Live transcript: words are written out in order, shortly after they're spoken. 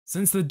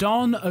Since the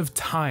dawn of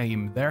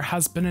time, there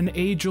has been an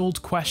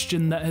age-old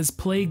question that has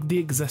plagued the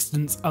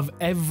existence of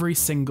every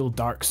single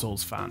Dark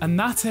Souls fan. And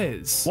that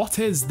is, what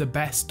is the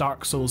best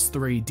Dark Souls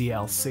 3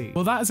 DLC?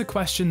 Well, that is a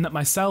question that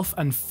myself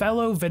and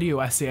fellow video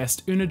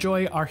essayist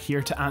Unajoy are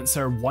here to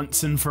answer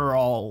once and for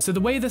all. So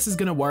the way this is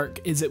going to work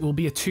is it will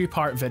be a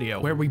two-part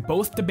video, where we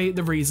both debate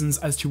the reasons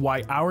as to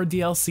why our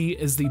DLC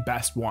is the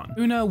best one.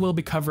 Una will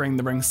be covering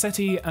the Ring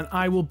City, and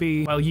I will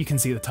be, well, you can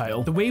see the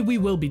title. The way we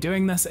will be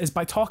doing this is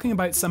by talking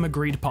about some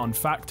agreed upon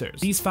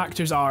factors. These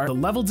factors are the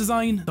level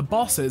design, the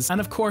bosses,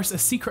 and of course a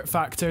secret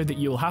factor that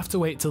you'll have to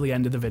wait till the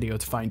end of the video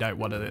to find out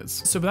what it is.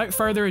 So without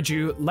further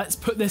ado, let's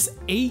put this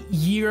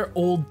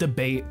 8-year-old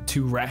debate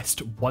to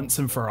rest once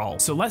and for all.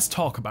 So let's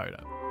talk about it.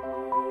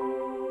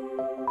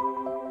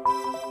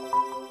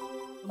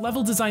 The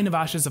level design of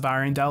Ashes of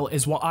Ariandel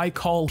is what I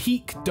call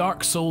peak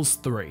Dark Souls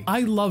 3.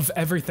 I love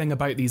everything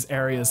about these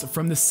areas,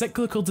 from the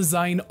cyclical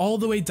design all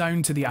the way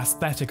down to the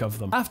aesthetic of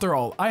them. After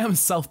all, I am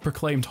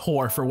self-proclaimed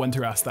whore for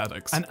winter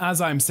aesthetics, and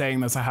as I'm saying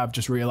this I have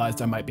just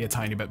realised I might be a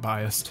tiny bit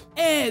biased.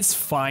 It's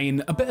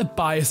fine, a bit of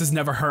bias has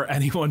never hurt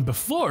anyone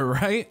before,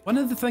 right? One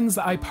of the things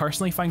that I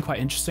personally find quite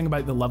interesting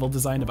about the level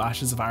design of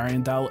Ashes of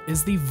Ariandel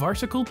is the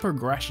vertical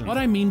progression. What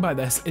I mean by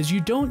this is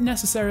you don't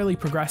necessarily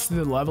progress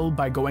through the level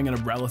by going in a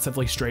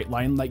relatively straight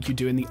line like you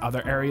do in the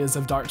other areas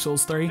of Dark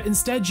Souls 3.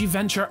 Instead, you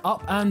venture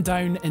up and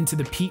down into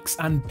the peaks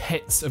and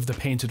pits of the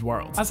Painted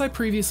World. As I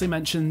previously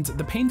mentioned,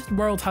 the Painted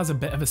World has a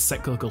bit of a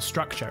cyclical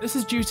structure. This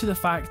is due to the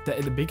fact that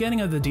at the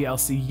beginning of the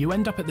DLC, you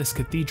end up at this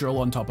cathedral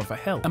on top of a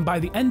hill, and by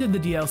the end of the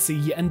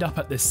DLC, you end up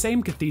at this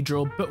same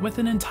cathedral, but with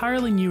an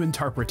entirely new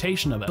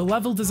interpretation of it. The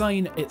level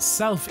design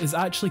itself is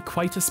actually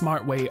quite a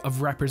smart way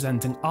of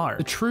representing art.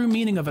 The true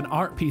meaning of an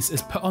art piece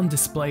is put on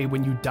display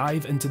when you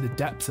dive into the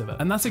depths of it,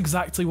 and that's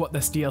exactly what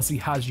this DLC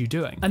has you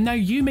doing. And now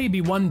you may be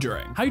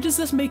wondering, how does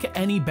this make it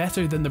any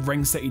better than the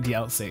Ring City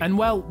DLC? And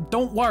well,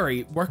 don't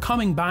worry, we're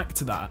coming back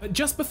to that. But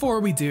just before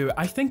we do,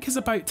 I think it's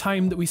about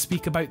time that we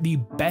speak about the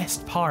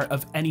best part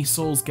of any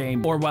Souls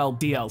game, or well,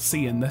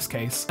 DLC in this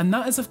case, and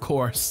that is of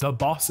course, the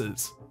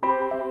bosses.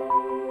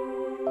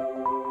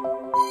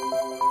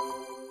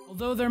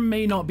 Although there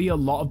may not be a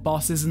lot of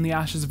bosses in the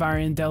Ashes of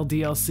Ariandel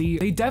DLC,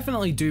 they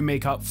definitely do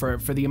make up for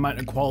it for the amount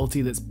of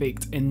quality that's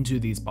baked into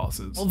these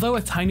bosses. Although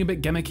a tiny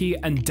bit gimmicky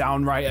and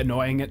downright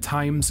annoying at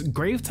times,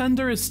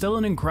 Gravetender is still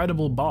an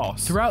incredible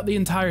boss. Throughout the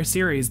entire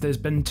series, there's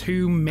been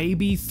 2,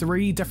 maybe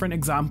 3 different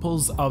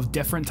examples of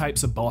different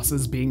types of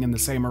bosses being in the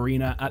same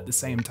arena at the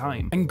same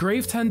time, and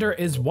Gravetender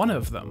is one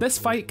of them. This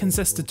fight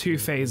consists of 2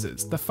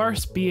 phases, the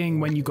first being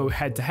when you go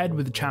head to head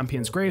with the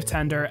champion's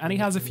Gravetender, and he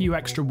has a few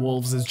extra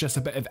wolves as just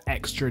a bit of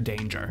extra danger.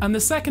 And the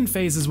second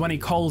phase is when he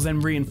calls in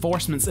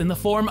reinforcements in the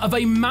form of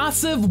a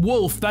massive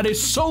wolf that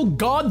is so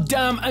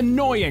goddamn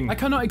annoying. I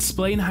cannot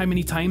explain how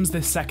many times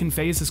this second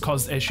phase has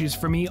caused issues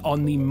for me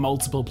on the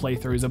multiple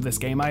playthroughs of this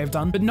game I have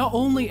done, but not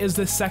only is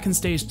this second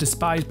stage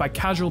despised by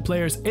casual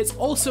players, it's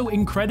also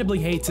incredibly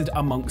hated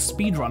amongst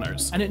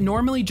speedrunners, and it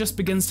normally just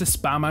begins to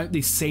spam out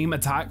the same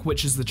attack,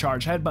 which is the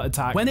charge headbutt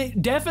attack, when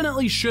it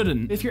definitely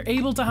shouldn't. If you're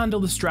able to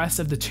handle the stress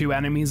of the 2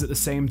 enemies at the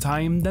same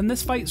time, then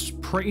this fight's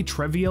pretty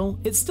trivial.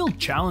 It's still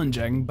challenging,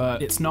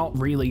 but it's not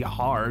really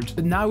hard.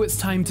 But now it's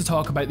time to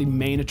talk about the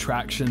main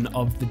attraction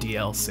of the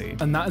DLC,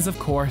 and that is of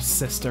course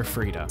Sister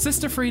Frieda.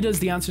 Sister Frieda is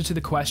the answer to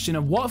the question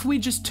of what if we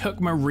just took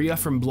Maria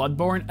from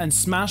Bloodborne and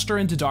smashed her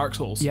into Dark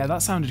Souls? Yeah,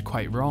 that sounded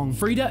quite wrong.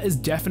 Frieda is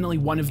definitely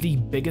one of the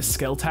biggest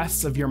skill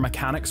tests of your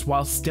mechanics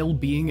while still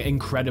being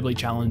incredibly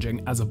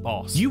challenging as a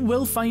boss. You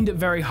will find it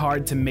very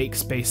hard to make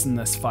space in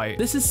this fight.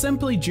 This is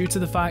simply due to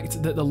the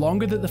fact that the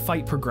longer that the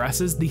fight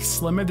progresses, the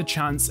slimmer the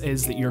chance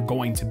is that you're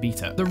going to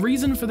beat it. The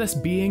reason for this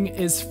being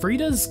is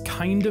Frieda's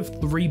kind of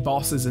 3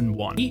 bosses in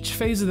one. Each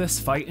phase of this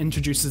fight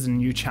introduces a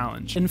new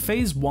challenge. In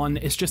phase 1,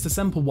 it's just a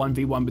simple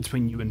 1v1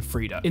 between you and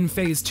Frieda. In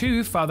phase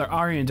 2, Father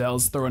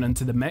Ariandel's thrown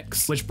into the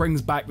mix, which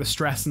brings back the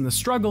stress and the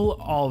struggle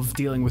of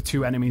dealing with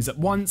 2 enemies at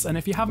once, and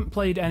if you haven't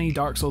played any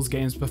Dark Souls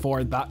games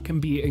before, that can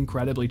be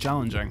incredibly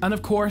challenging. And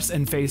of course,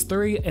 in phase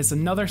 3, it's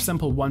another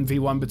simple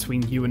 1v1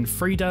 between you and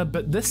Frieda,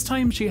 but this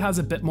time she has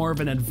a bit more of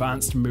an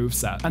advanced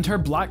moveset, and her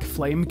Black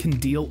Flame can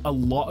deal a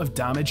lot of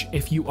damage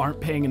if you aren't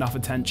paying enough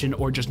attention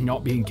or just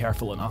not being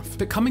careful enough.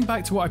 But coming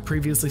back to what I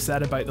previously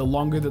said about the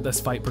longer that this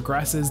fight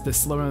progresses, the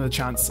slimmer the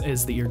chance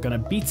is that you're gonna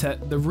beat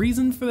it, the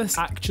reason for this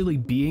actually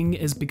being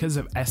is because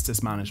of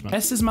Estus management.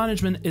 Estus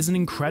management is an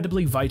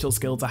incredibly vital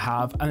skill to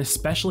have, and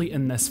especially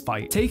in this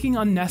fight. Taking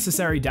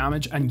unnecessary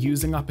damage and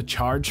using up a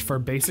charge for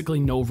basically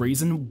no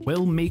reason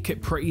will make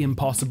it pretty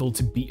impossible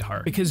to beat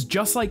her, because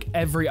just like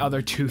every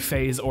other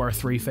 2-phase or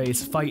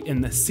 3-phase fight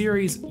in this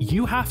series,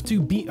 you have to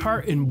beat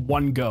her in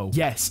one go.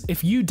 Yes,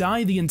 if you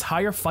die, the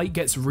entire fight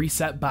gets gets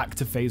reset back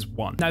to phase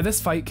 1. Now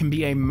this fight can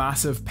be a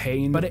massive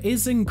pain, but it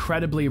is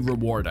incredibly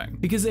rewarding,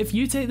 because if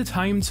you take the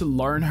time to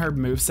learn her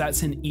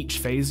movesets in each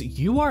phase,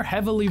 you are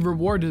heavily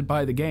rewarded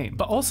by the game.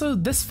 But also,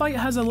 this fight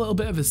has a little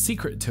bit of a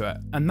secret to it,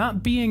 and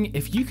that being,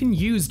 if you can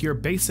use your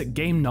basic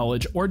game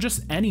knowledge or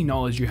just any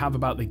knowledge you have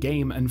about the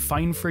game and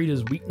find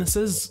Frida's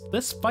weaknesses,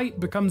 this fight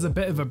becomes a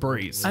bit of a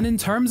breeze. And in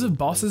terms of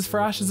bosses for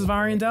Ashes of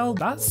Ariandel,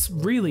 that's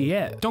really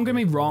it. Don't get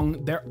me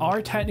wrong, there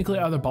are technically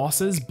other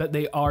bosses, but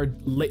they are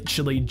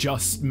literally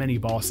just mini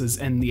bosses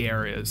in the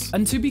areas.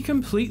 And to be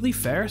completely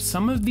fair,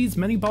 some of these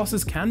mini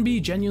bosses can be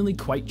genuinely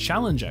quite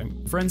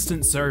challenging. For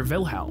instance, Sir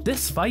Wilhelm.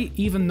 This fight,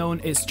 even though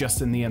it's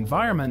just in the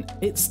environment,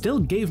 it still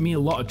gave me a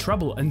lot of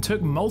trouble and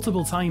took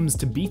multiple times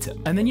to beat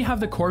him. And then you have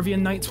the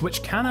Corvian Knights,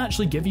 which can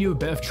actually give you a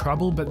bit of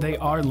trouble, but they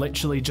are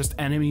literally just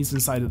enemies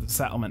inside of the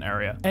settlement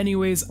area.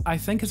 Anyways, I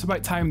think it's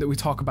about time that we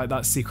talk about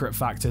that secret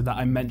factor that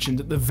I mentioned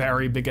at the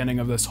very beginning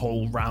of this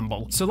whole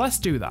ramble. So let's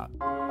do that.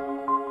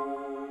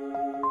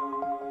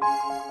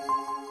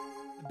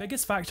 The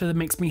biggest factor that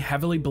makes me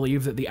heavily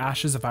believe that the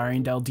Ashes of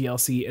Ariandel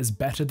DLC is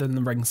better than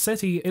the Ring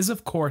City is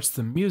of course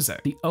the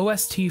music. The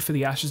OST for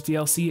the Ashes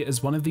DLC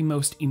is one of the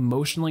most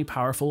emotionally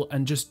powerful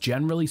and just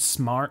generally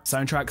smart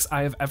soundtracks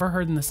I have ever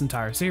heard in this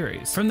entire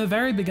series. From the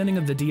very beginning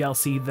of the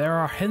DLC, there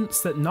are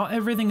hints that not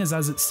everything is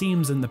as it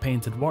seems in the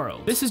Painted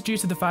World. This is due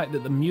to the fact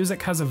that the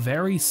music has a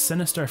very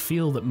sinister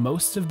feel that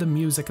most of the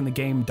music in the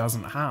game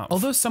doesn't have.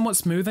 Although somewhat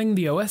smoothing,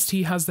 the OST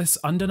has this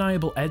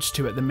undeniable edge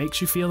to it that makes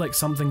you feel like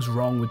something's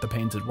wrong with the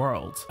Painted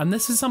World. And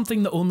this is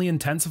something that only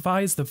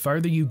intensifies the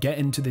further you get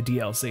into the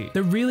DLC.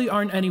 There really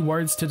aren't any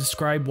words to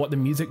describe what the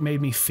music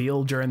made me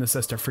feel during the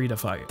Sister Frieda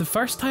fight. The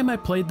first time I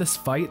played this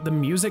fight, the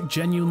music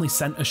genuinely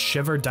sent a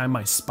shiver down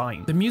my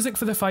spine. The music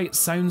for the fight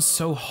sounds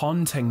so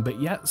haunting,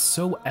 but yet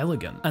so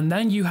elegant. And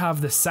then you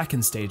have the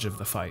second stage of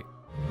the fight.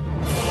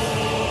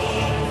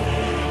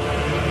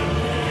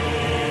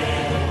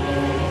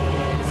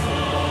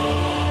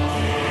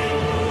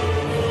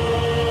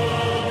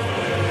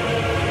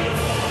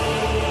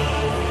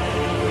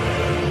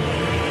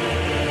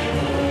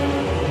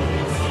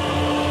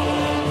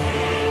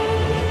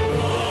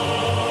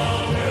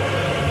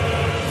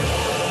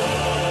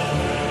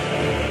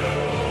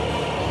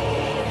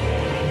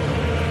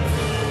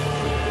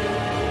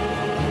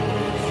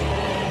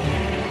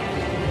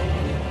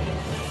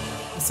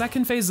 The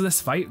second phase of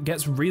this fight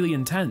gets really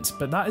intense,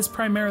 but that is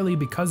primarily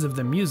because of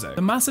the music.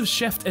 The massive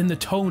shift in the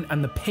tone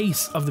and the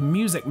pace of the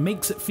music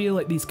makes it feel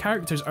like these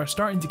characters are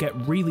starting to get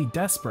really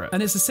desperate.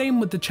 And it's the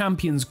same with the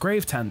champion's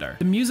Grave Tender.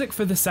 The music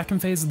for the second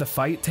phase of the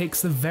fight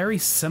takes the very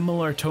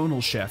similar tonal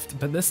shift,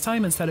 but this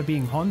time instead of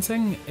being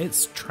haunting,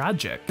 it's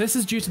tragic. This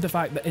is due to the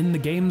fact that in the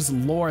game's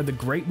lore, the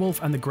Great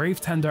Wolf and the Grave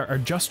Tender are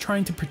just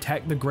trying to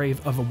protect the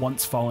grave of a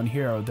once fallen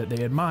hero that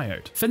they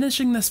admired.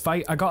 Finishing this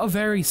fight, I got a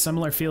very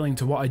similar feeling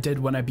to what I did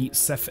when I beat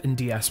Sif in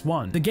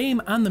DS1. The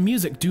game and the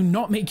music do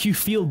not make you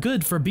feel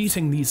good for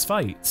beating these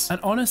fights.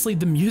 And honestly,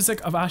 the music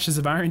of Ashes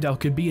of Ariandel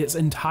could be its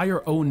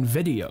entire own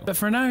video. But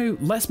for now,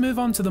 let's move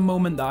on to the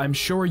moment that I'm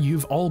sure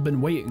you've all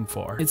been waiting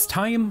for. It's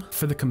time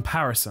for the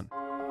comparison.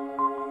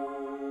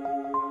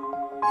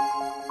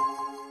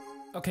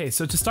 Okay,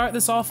 so to start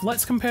this off,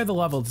 let's compare the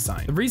level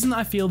design. The reason that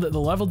I feel that the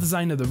level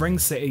design of the Ring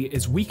City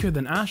is weaker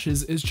than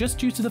Ashes is just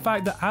due to the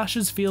fact that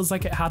Ashes feels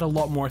like it had a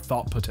lot more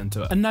thought put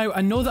into it. And now,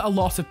 I know that a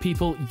lot of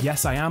people,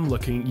 yes I am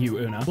looking at you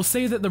Una, will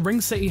say that the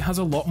Ring City has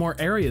a lot more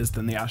areas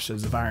than the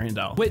Ashes of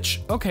Ariandel.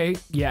 Which, okay,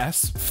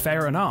 yes,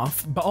 fair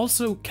enough, but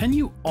also, can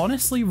you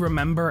honestly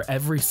remember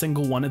every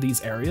single one of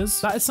these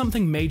areas? That is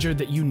something major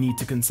that you need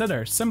to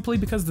consider, simply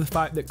because of the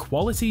fact that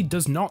quality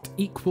does not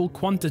equal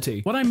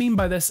quantity. What I mean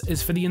by this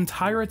is for the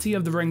entirety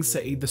of the Ring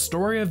City, the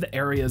story of the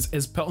areas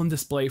is put on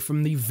display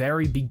from the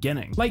very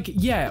beginning. Like,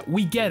 yeah,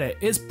 we get it,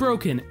 it's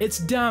broken, it's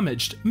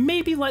damaged,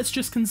 maybe let's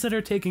just consider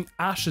taking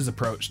Ash's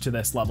approach to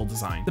this level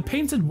design. The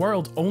Painted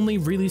World only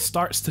really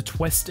starts to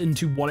twist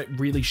into what it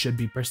really should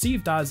be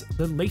perceived as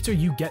the later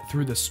you get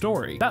through the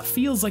story. That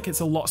feels like it's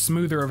a lot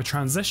smoother of a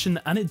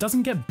transition and it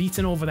doesn't get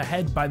beaten over the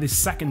head by the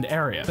second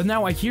area. But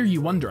now I hear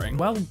you wondering,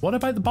 well, what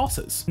about the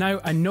bosses? Now,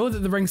 I know that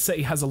the Ring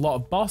City has a lot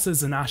of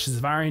bosses and Ashes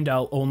of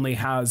Ariandel only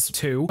has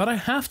 2, but I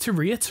have to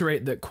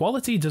reiterate that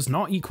quality does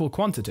not equal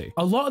quantity.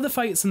 A lot of the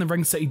fights in the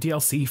Ring City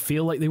DLC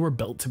feel like they were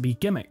built to be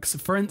gimmicks.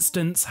 For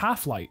instance,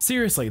 Half-Light.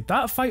 Seriously,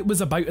 that fight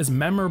was about as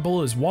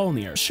memorable as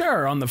Walnir.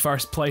 Sure, on the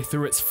first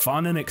playthrough it's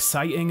fun and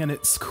exciting and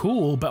it's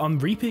cool, but on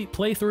repeat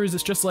playthroughs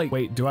it's just like,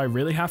 wait, do I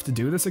really have to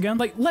do this again?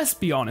 Like, let's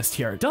be honest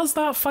here, does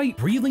that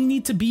fight really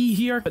need to be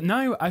here? But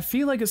now, I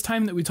feel like it's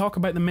time that we talk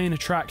about the main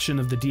attraction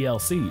of the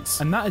DLCs,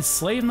 and that is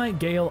Slave Knight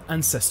Gale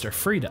and Sister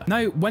Frieda.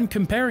 Now, when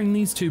comparing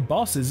these two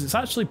bosses, it's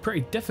actually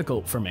pretty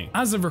difficult for me. funny.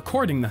 As of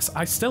recording this,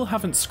 I still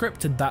haven't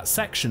scripted that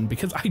section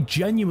because I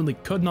genuinely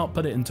could not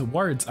put it into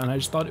words, and I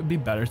just thought it'd be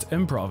better to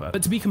improv it.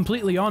 But to be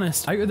completely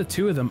honest, out of the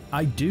two of them,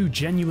 I do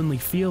genuinely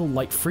feel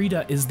like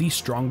Frida is the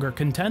stronger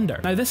contender.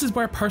 Now this is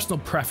where personal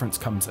preference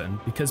comes in,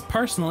 because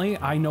personally,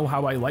 I know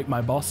how I like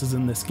my bosses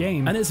in this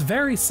game, and it's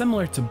very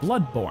similar to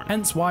Bloodborne,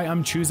 hence why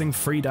I'm choosing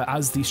Frida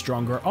as the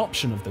stronger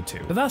option of the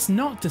two. But that's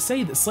not to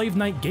say that Slave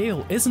Knight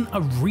Gale isn't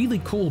a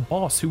really cool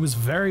boss who was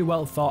very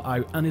well thought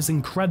out and is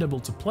incredible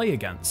to play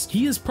against.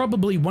 He is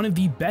probably one of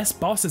the best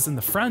bosses in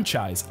the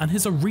franchise, and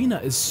his arena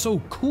is so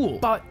cool,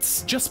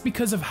 but just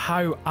because of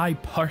how I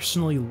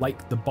personally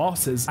like the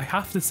bosses, I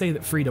have to say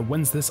that Frida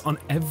wins this on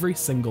every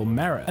single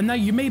merit. And now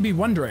you may be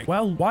wondering,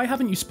 well, why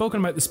haven't you spoken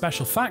about the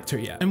special factor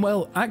yet? And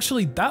well,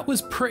 actually that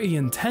was pretty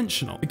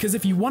intentional, because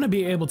if you want to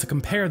be able to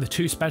compare the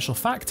two special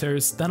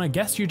factors, then I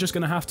guess you're just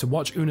going to have to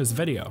watch Una's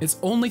video. It's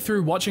only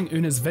through watching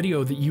Una's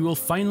video that you will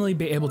finally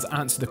be able to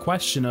answer the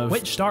question of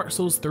which Dark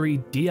Souls 3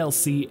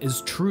 DLC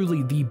is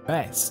truly the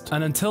best.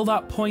 And until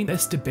that point,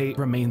 this debate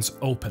remains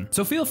open.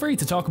 So feel free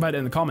to talk about it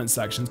in the comments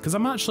sections, because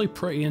I'm actually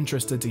pretty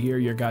interested to hear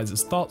your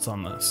guys' thoughts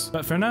on this.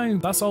 But for now,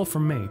 that's all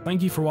from me.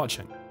 Thank you for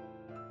watching.